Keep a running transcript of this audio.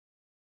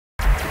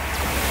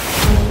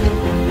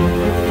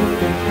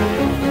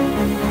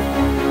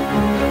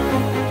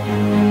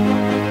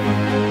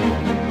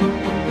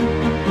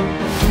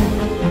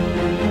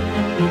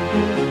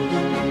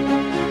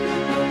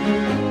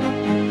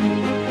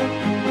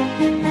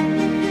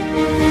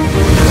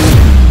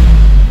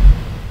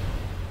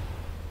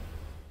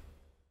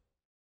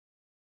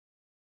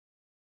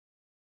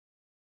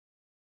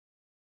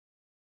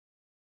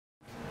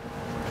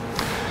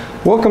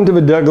Welcome to the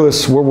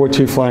Douglas World War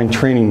II Flying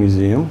Training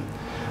Museum.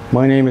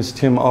 My name is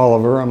Tim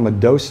Oliver. I'm a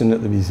docent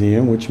at the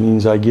museum, which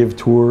means I give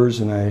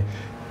tours and I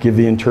give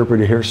the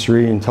interpretive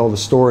history and tell the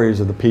stories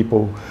of the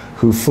people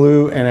who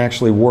flew and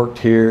actually worked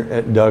here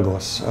at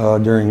Douglas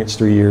during its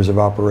 3 years of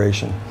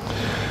operation.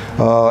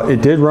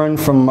 It did run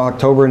from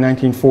October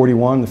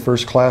 1941. The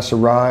first class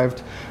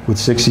arrived with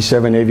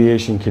 67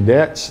 aviation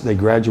cadets. They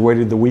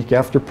graduated the week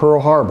after Pearl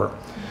Harbor.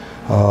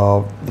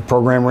 The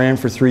program ran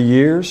for 3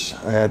 years.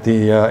 At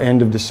the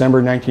end of December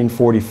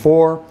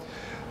 1944,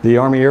 the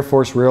Army Air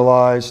Force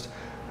realized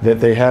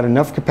that they had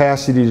enough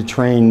capacity to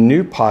train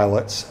new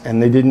pilots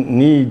and they didn't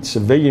need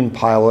civilian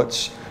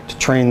pilots to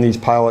train these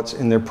pilots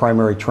in their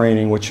primary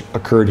training, which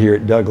occurred here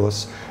at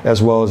Douglas,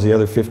 as well as the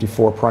other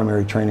 54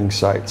 primary training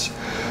sites.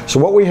 So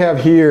what we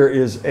have here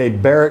is a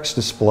barracks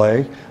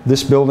display.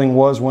 This building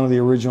was one of the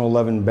original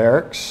 11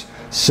 barracks.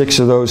 6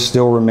 of those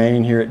still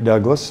remain here at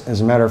Douglas.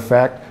 As a matter of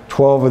fact,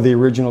 12 of the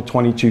original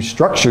 22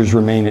 structures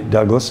remain at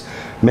Douglas,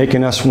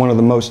 making us one of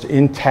the most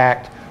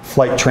intact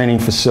flight training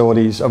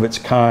facilities of its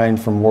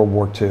kind from World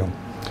War II.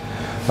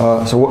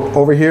 So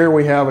over here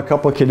we have a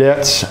couple of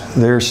cadets.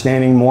 They're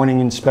standing morning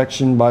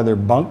inspection by their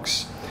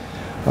bunks.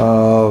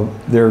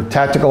 Their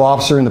tactical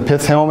officer in the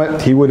pith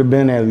helmet, he would have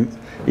been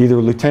either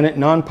a lieutenant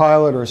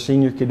non-pilot or a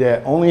senior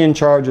cadet, only in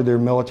charge of their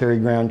military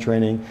ground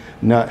training,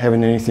 not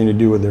having anything to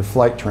do with their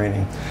flight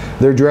training.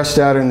 They're dressed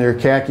out in their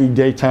khaki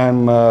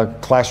daytime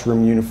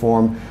classroom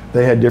uniform.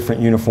 They had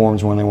different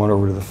uniforms when they went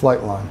over to the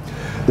flight line.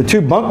 The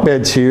 2 bunk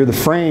beds here, the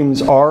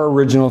frames are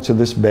original to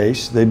this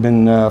base. They've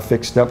been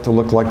fixed up to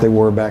look like they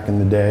were back in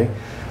the day.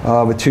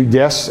 The 2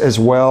 desks as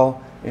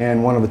well,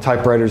 and one of the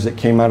typewriters that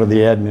came out of the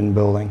admin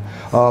building.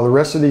 The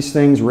rest of these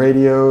things,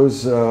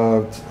 radios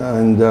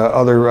and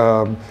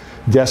other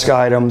desk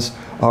items,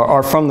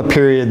 are from the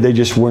period. They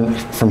just weren't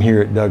from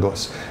here at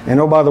Douglas. And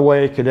oh, by the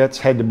way, cadets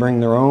had to bring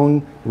their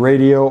own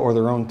radio or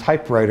their own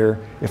typewriter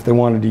if they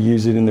wanted to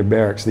use it in their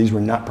barracks. These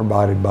were not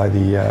provided by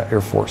the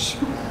Air Force.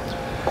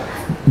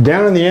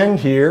 Down in the end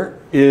here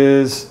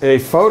is a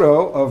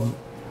photo of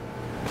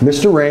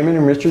Mr. Raymond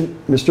and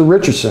Mr.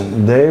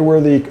 Richardson. They were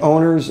the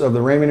owners of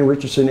the Raymond and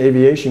Richardson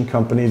Aviation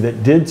Company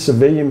that did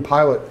civilian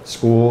pilot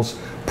schools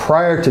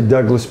prior to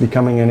Douglas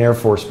becoming an Air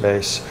Force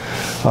base.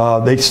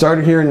 They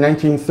started here in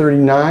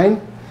 1939.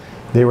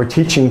 They were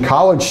teaching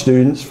college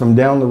students from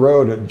down the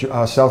road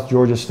at South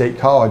Georgia State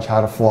College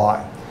how to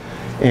fly.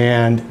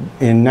 And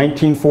in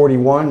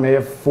 1941, May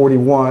of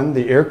 41,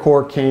 the Air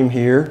Corps came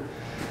here,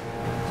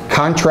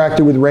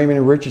 contracted with Raymond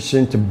and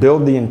Richardson to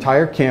build the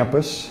entire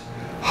campus,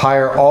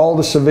 hire all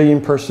the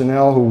civilian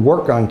personnel who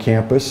work on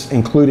campus,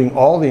 including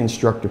all the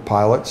instructor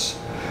pilots.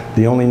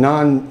 The only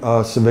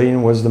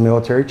non-civilian was the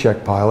military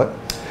check pilot.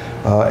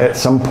 At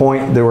some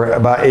point there were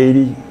about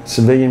 80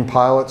 civilian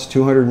pilots.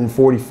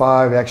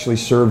 245 actually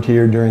served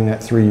here during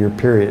that 3-year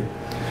period.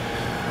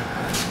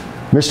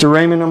 Mr.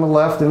 Raymond on the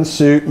left in the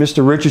suit,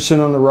 Mr. Richardson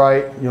on the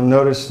right. You'll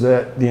notice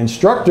that the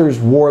instructors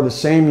wore the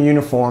same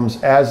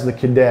uniforms as the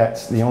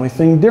cadets. The only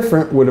thing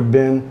different would have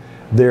been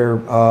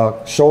their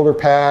shoulder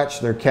patch,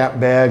 their cap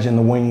badge, and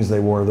the wings they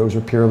wore. Those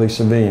were purely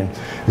civilian.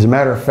 As a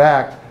matter of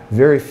fact,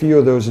 very few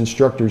of those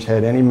instructors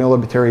had any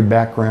military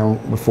background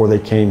before they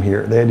came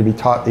here. They had to be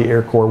taught the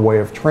Air Corps way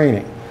of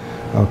training.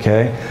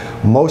 Okay?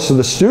 Most of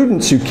the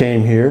students who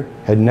came here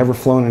had never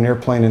flown an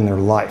airplane in their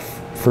life.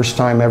 First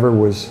time ever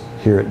was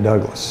here at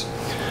Douglas.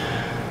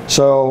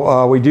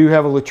 So we do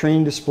have a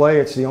latrine display.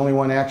 It's the only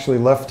one actually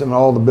left in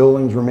all the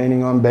buildings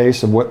remaining on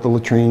base of what the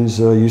latrines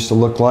used to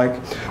look like.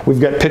 We've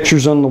got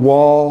pictures on the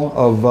wall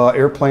of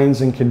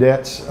airplanes and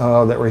cadets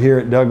that were here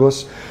at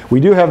Douglas. We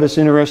do have this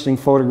interesting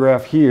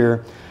photograph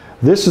here.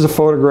 This is a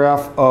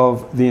photograph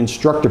of the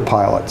instructor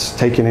pilots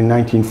taken in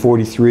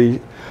 1943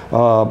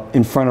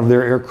 in front of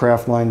their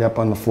aircraft lined up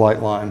on the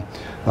flight line.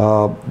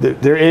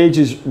 Their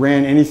ages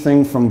ran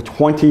anything from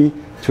 20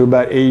 to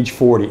about age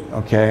 40,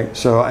 okay?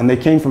 So, and they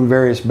came from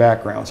various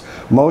backgrounds.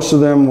 Most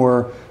of them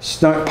were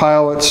stunt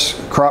pilots,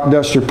 crop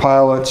duster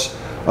pilots,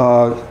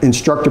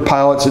 instructor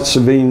pilots at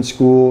civilian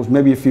schools,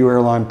 maybe a few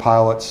airline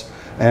pilots,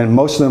 and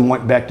most of them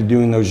went back to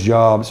doing those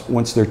jobs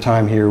once their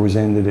time here was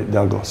ended at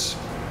Douglas.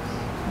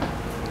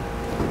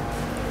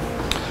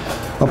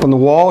 Up on the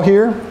wall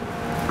here,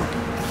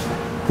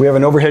 we have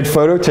an overhead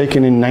photo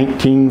taken in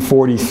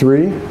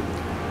 1943.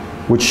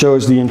 Which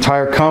shows the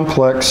entire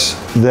complex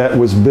that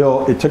was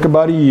built. It took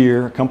about a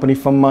year. A company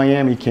from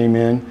Miami came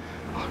in,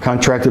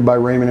 contracted by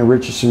Raymond and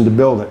Richardson to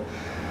build it.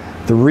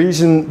 The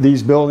reason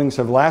these buildings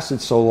have lasted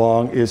so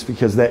long is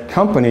because that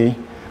company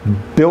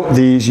built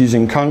these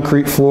using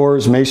concrete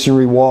floors,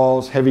 masonry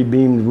walls, heavy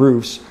beamed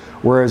roofs,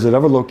 whereas at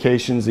other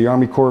locations the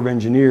Army Corps of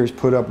Engineers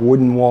put up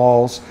wooden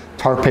walls,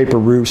 tar paper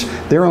roofs.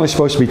 They're only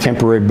supposed to be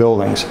temporary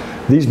buildings.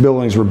 These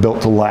buildings were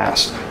built to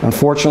last.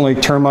 Unfortunately,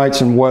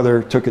 termites and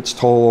weather took its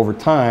toll over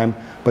time,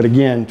 but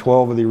again,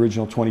 12 of the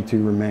original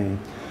 22 remain.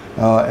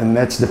 And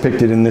that's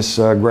depicted in this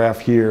graph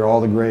here.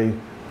 All the gray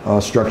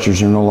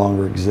structures no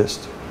longer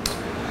exist.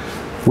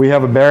 We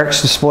have a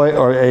barracks display,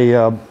 or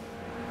a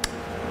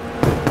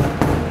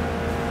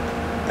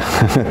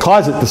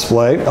closet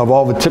display of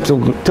all the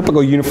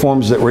typical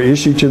uniforms that were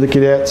issued to the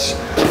cadets,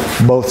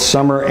 both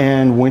summer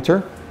and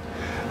winter.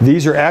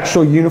 These are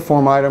actual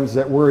uniform items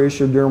that were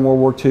issued during World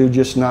War II,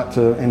 just not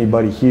to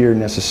anybody here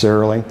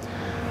necessarily.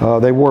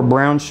 They wore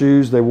brown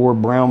shoes, they wore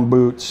brown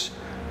boots,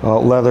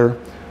 leather.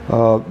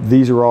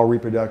 These are all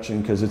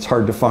reproduction because it's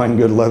hard to find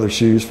good leather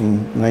shoes from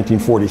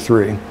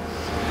 1943.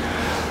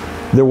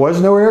 There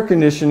was no air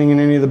conditioning in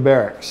any of the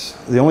barracks.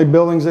 The only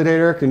buildings that had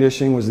air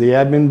conditioning was the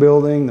admin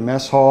building, the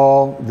mess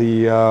hall,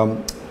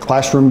 the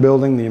classroom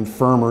building, the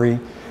infirmary,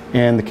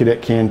 and the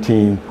cadet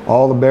canteen.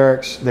 All the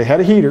barracks, they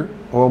had a heater,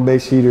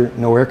 oil-based heater,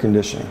 no air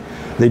conditioning.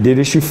 They did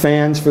issue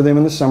fans for them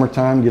in the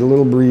summertime, get a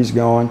little breeze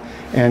going,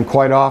 and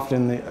quite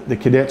often the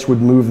cadets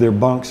would move their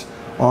bunks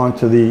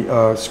onto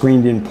the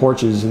screened-in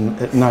porches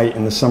at night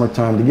in the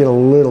summertime to get a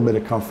little bit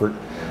of comfort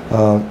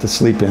to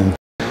sleep in.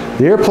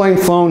 The airplane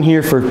flown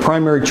here for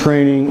primary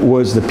training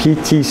was the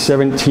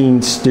PT-17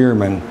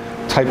 Stearman,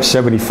 Type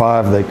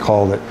 75 they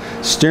called it.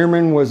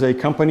 Stearman was a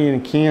company in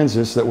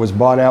Kansas that was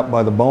bought out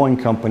by the Boeing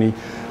company,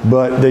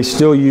 but they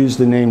still use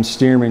the name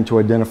Stearman to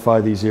identify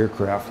these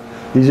aircraft.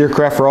 These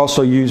aircraft are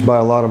also used by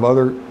a lot of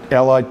other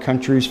allied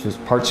countries for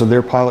parts of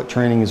their pilot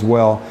training as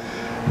well.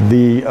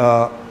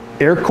 The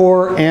Air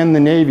Corps and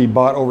the Navy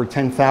bought over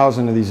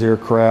 10,000 of these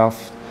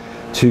aircraft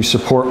to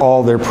support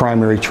all their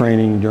primary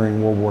training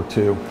during World War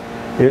II.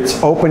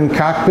 It's open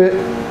cockpit,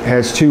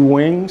 has 2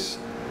 wings,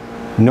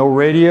 no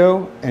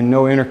radio, and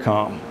no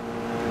intercom.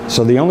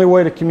 So the only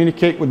way to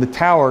communicate with the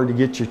tower to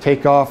get your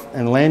takeoff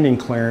and landing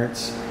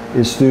clearance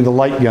is through the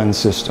light gun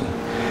system.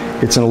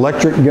 It's an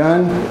electric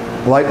gun,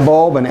 light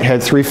bulb, and it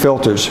had 3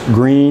 filters,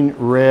 green,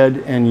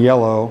 red, and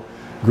yellow.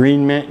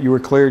 Green meant you were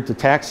cleared to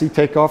taxi,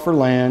 take off, or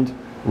land.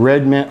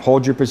 Red meant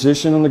hold your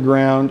position on the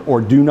ground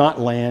or do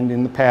not land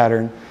in the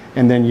pattern.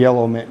 And then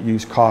yellow meant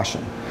use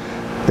caution.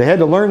 They had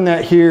to learn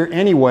that here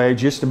anyway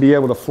just to be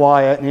able to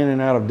fly in and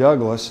out of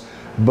Douglas,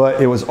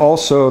 but it was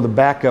also the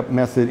backup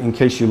method in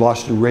case you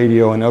lost your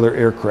radio in other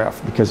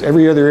aircraft, because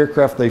every other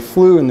aircraft they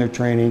flew in their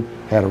training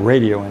had a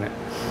radio in it.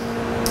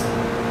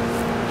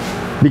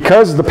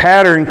 Because the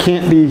pattern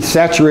can't be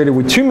saturated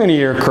with too many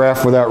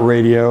aircraft without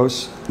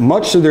radios,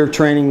 much of their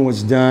training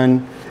was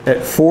done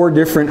at 4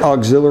 different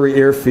auxiliary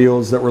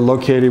airfields that were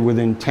located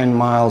within 10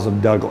 miles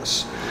of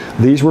Douglas.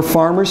 These were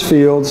farmers'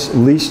 fields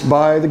leased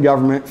by the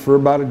government for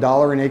about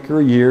 $1 an acre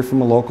a year from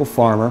a local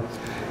farmer.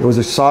 It was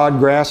a sod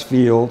grass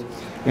field,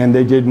 and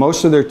they did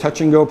most of their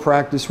touch and go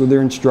practice with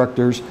their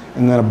instructors,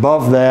 and then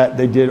above that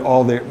they did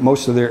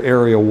most of their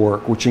aerial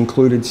work, which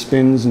included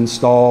spins and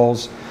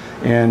stalls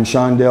and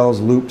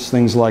chandelles, loops,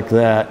 things like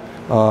that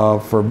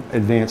for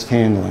advanced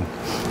handling.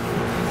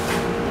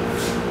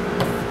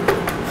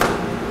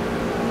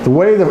 The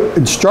way the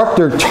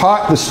instructor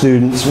taught the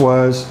students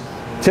was,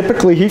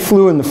 typically he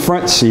flew in the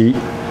front seat,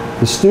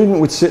 the student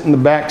would sit in the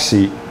back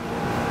seat.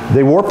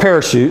 They wore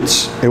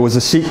parachutes. It was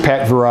a seat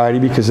pack variety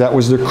because that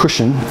was their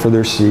cushion for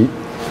their seat.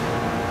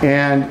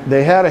 And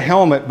they had a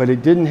helmet, but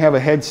it didn't have a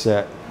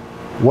headset.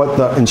 What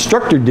the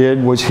instructor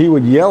did was he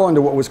would yell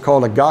into what was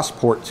called a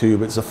Gosport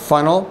tube. It's a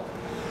funnel.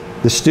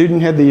 The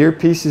student had the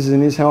earpieces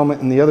in his helmet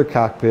in the other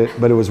cockpit,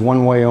 but it was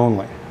one way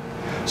only.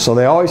 So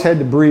they always had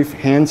to brief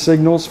hand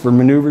signals for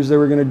maneuvers they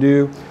were going to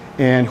do,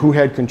 and who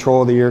had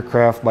control of the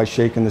aircraft by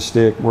shaking the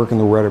stick, working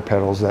the rudder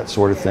pedals, that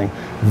sort of thing.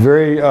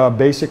 Very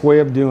basic way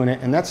of doing it,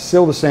 and that's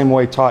still the same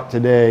way taught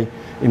today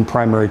in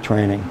primary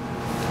training.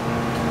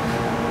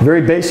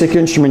 Very basic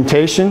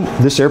instrumentation.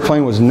 This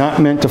airplane was not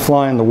meant to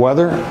fly in the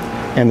weather,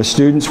 and the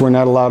students were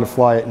not allowed to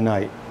fly at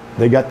night.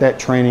 They got that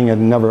training at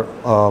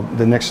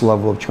the next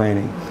level of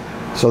training.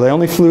 So they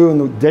only flew in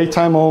the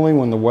daytime only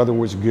when the weather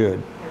was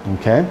good.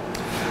 Okay?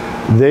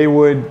 They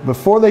would,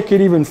 before they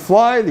could even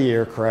fly the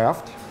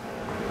aircraft,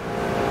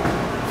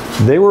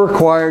 they were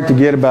required to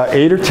get about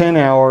 8 or 10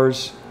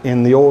 hours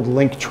in the old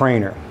Link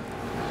trainer.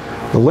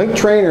 The Link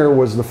trainer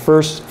was the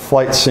first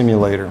flight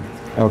simulator,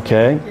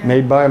 okay,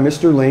 made by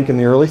Mr. Link in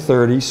the early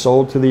 30s,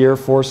 sold to the Air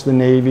Force, the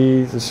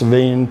Navy, the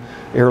civilian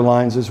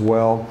airlines as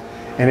well.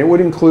 And it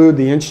would include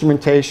the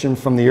instrumentation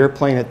from the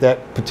airplane at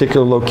that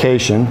particular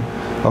location,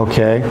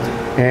 okay.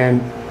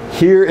 And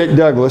here at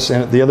Douglas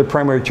and at the other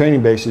primary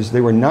training bases, they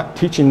were not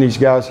teaching these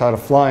guys how to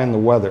fly in the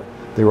weather.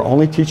 They were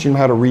only teaching them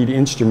how to read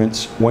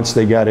instruments once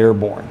they got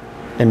airborne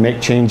and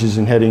make changes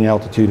in heading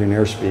altitude and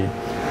airspeed.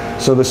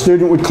 So the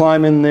student would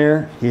climb in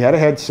there. He had a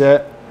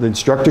headset. The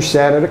instructor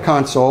sat at a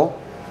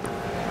console.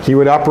 He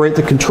would operate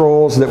the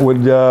controls that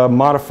would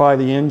modify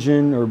the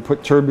engine or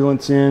put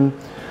turbulence in.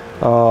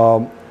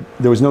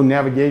 There was no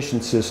navigation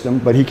system,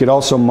 but he could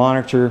also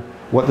monitor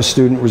what the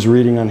student was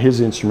reading on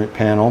his instrument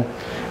panel.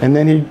 And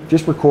then he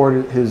just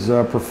recorded his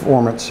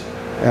performance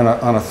on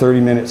a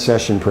 30-minute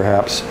session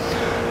perhaps.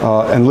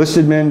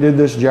 Enlisted men did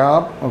this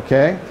job,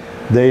 okay?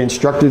 They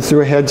instructed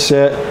through a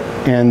headset,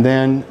 and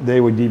then they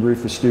would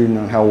debrief the student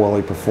on how well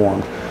he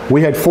performed.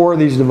 We had 4 of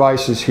these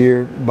devices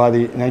here. By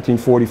the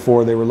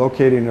 1944, they were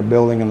located in a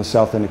building on the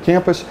south end of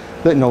campus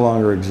that no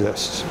longer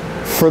exists.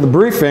 For the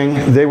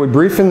briefing, they would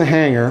brief in the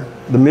hangar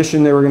the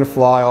mission they were going to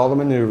fly, all the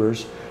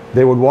maneuvers.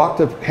 They would walk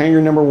to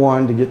hangar number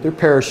 1 to get their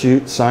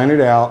parachute, sign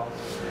it out.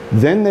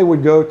 Then they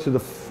would go to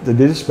the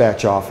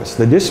dispatch office.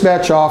 The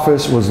dispatch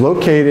office was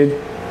located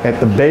at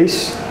the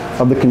base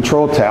of the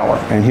control tower.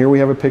 And here we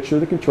have a picture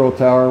of the control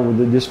tower with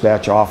the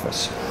dispatch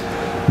office.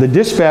 The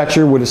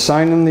dispatcher would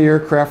assign them the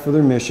aircraft for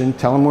their mission,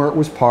 tell them where it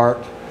was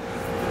parked,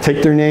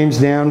 take their names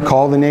down,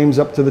 call the names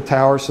up to the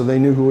tower so they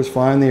knew who was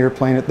flying the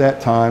airplane at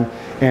that time.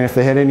 And if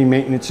they had any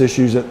maintenance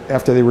issues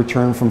after they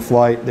returned from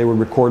flight, they would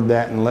record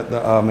that and let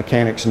the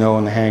mechanics know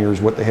in the hangars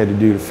what they had to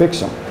do to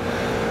fix them.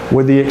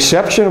 With the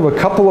exception of a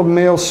couple of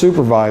male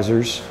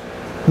supervisors,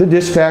 the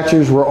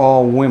dispatchers were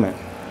all women,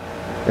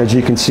 as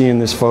you can see in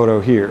this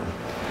photo here.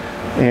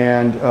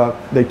 And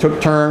they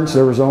took turns.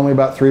 There was only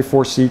about 3 or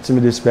 4 seats in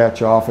the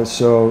dispatch office,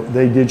 so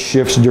they did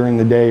shifts during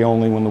the day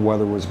only when the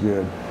weather was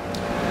good.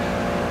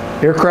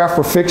 Aircraft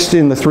were fixed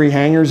in the 3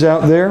 hangars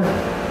out there.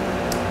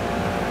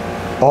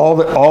 All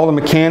the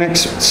mechanics,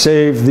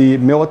 save the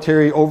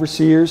military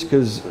overseers,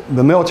 because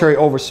the military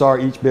oversaw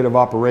each bit of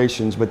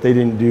operations, but they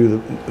didn't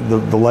do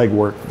the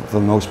legwork for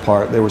the most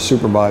part. They were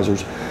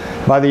supervisors.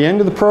 By the end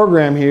of the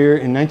program here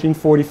in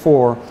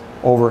 1944,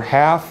 over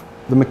half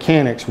the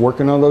mechanics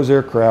working on those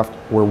aircraft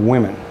were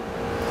women.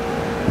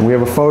 And we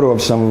have a photo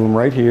of some of them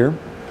right here.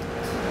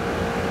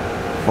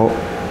 Oh,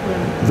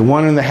 the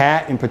one in the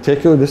hat in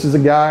particular, this is a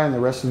guy and the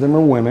rest of them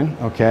are women,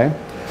 okay?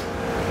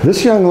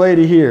 This young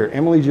lady here,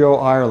 Emily Jo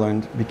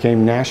Ireland,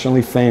 became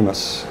nationally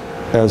famous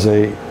as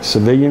a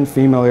civilian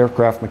female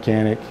aircraft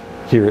mechanic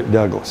here at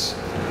Douglas.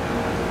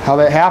 How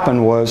that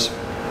happened was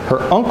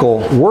her uncle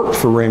worked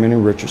for Raymond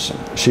and Richardson.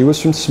 She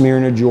was from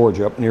Smyrna,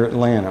 Georgia, up near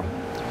Atlanta.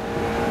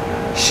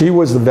 She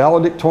was the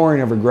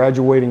valedictorian of her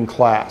graduating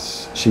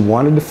class. She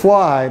wanted to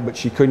fly, but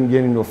she couldn't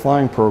get into a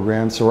flying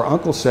program, so her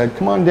uncle said,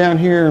 "Come on down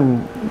here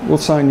and we'll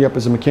sign you up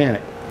as a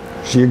mechanic."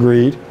 She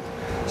agreed.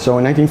 So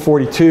in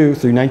 1942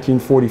 through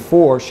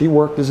 1944, she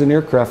worked as an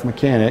aircraft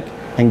mechanic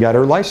and got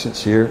her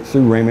license here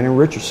through Raymond and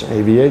Richardson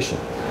Aviation.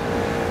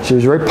 She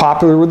was very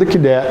popular with the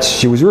cadets.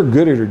 She was real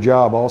good at her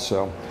job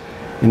also.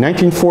 In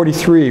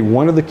 1943,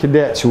 one of the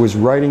cadets who was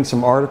writing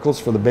some articles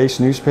for the base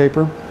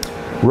newspaper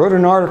wrote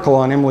an article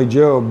on Emily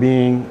Jo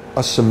being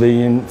a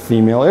civilian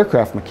female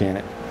aircraft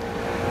mechanic.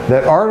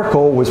 That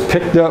article was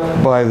picked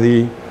up by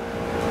the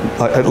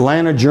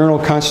Atlanta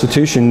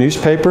Journal-Constitution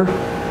newspaper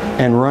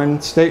and run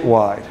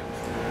statewide.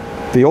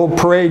 The old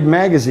Parade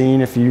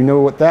magazine, if you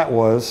know what that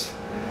was,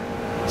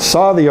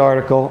 saw the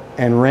article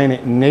and ran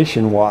it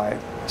nationwide.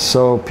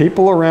 So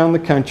people around the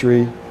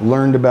country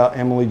learned about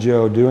Emily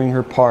Jo doing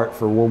her part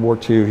for World War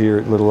II here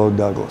at Little Old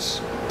Douglas.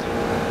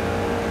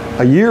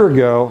 A year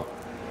ago,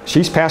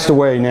 she's passed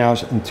away now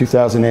in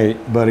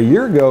 2008, but a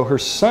year ago her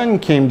son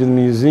came to the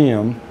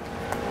museum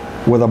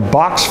with a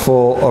box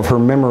full of her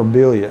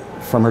memorabilia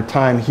from her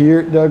time here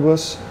at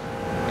Douglas,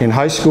 in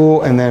high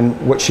school, and then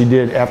what she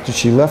did after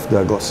she left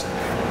Douglas.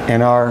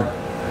 And our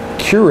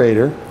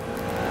curator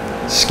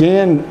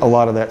scanned a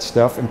lot of that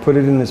stuff and put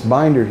it in this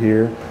binder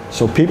here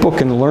so people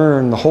can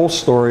learn the whole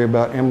story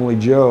about Emily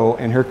Jo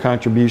and her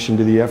contribution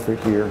to the effort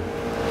here.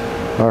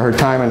 Her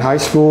time in high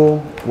school,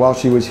 while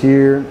she was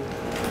here,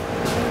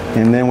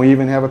 and then we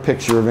even have a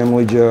picture of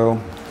Emily Jo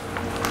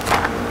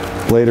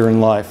later in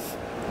life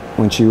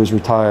when she was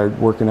retired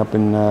working up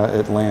in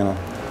Atlanta.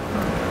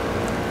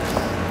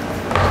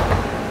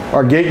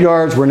 Our gate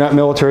guards were not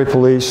military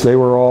police. They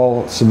were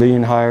all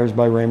civilian hires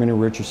by Raymond and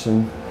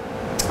Richardson.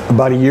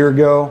 About a year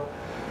ago,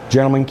 a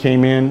gentleman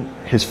came in.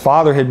 His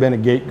father had been a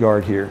gate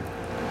guard here.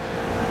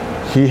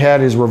 He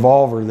had his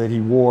revolver that he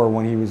wore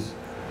when he was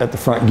at the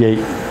front gate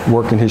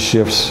working his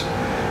shifts,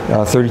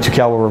 32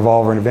 caliber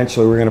revolver, and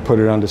eventually we're going to put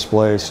it on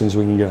display as soon as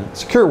we can get a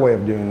secure way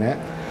of doing that.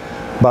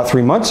 About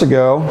 3 months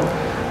ago,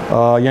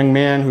 a young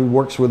man who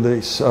works with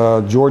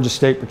the Georgia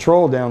State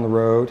Patrol down the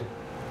road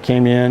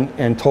came in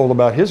and told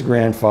about his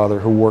grandfather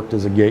who worked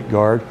as a gate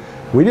guard.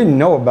 We didn't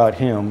know about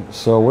him,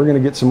 so we're going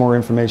to get some more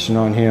information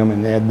on him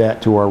and add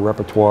that to our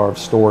repertoire of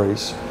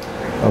stories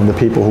of the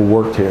people who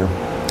worked here.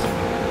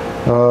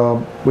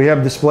 We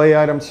have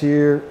display items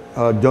here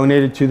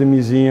donated to the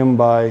museum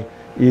by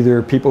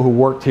either people who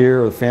worked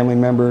here or family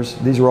members.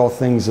 These are all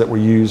things that were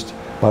used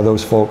by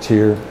those folks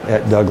here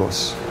at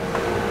Douglas.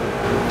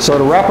 So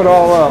to wrap it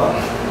all up,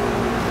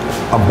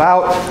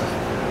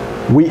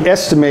 we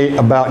estimate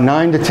about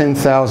 9,000 to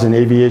 10,000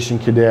 aviation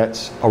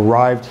cadets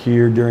arrived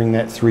here during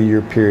that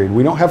 3-year period.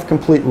 We don't have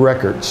complete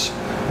records,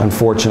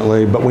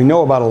 unfortunately, but we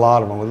know about a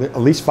lot of them.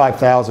 At least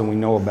 5,000 we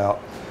know about.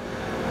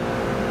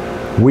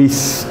 We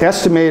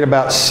estimate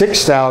about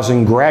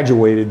 6,000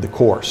 graduated the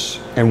course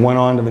and went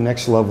on to the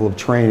next level of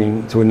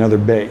training to another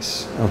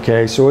base.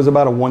 Okay, so it was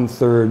about a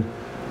 1/3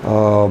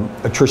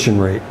 attrition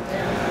rate.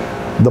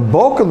 The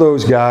bulk of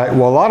those guys,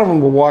 well, a lot of them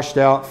were washed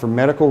out for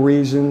medical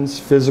reasons,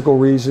 physical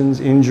reasons,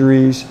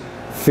 injuries,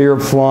 fear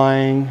of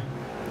flying.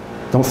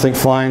 Don't think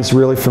flying's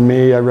really for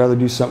me, I'd rather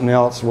do something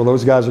else. Well,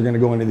 those guys are going to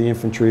go into the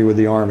infantry with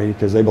the Army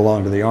because they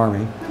belong to the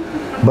Army.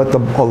 But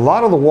a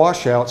lot of the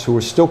washouts who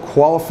were still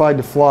qualified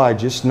to fly,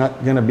 just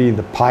not going to be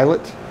the pilot,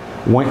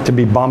 went to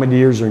be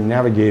bombardiers or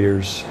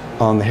navigators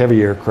on the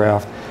heavy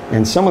aircraft.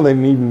 and some of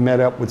them even met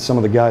up with some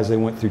of the guys they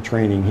went through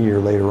training here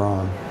later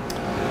on.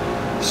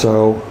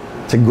 So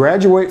to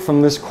graduate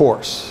from this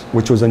course,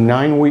 which was a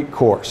 9-week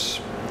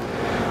course,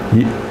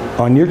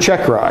 on your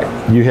check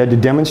ride, you had to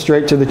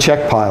demonstrate to the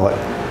check pilot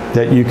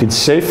that you could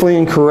safely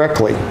and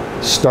correctly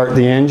start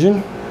the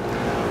engine,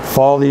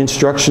 follow the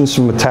instructions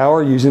from the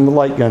tower using the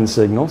light gun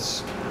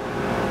signals,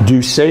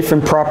 do safe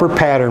and proper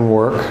pattern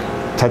work,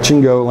 touch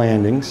and go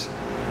landings,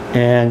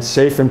 and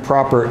safe and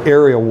proper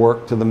aerial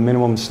work to the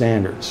minimum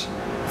standards.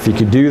 If you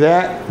could do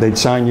that, they'd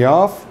sign you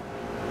off,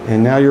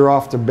 and now you're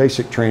off to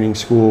basic training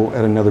school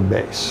at another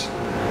base.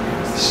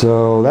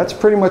 So that's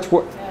pretty much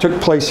what took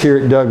place here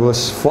at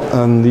Douglas,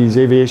 these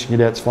aviation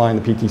cadets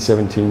flying the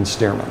PT-17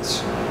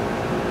 Stearmans.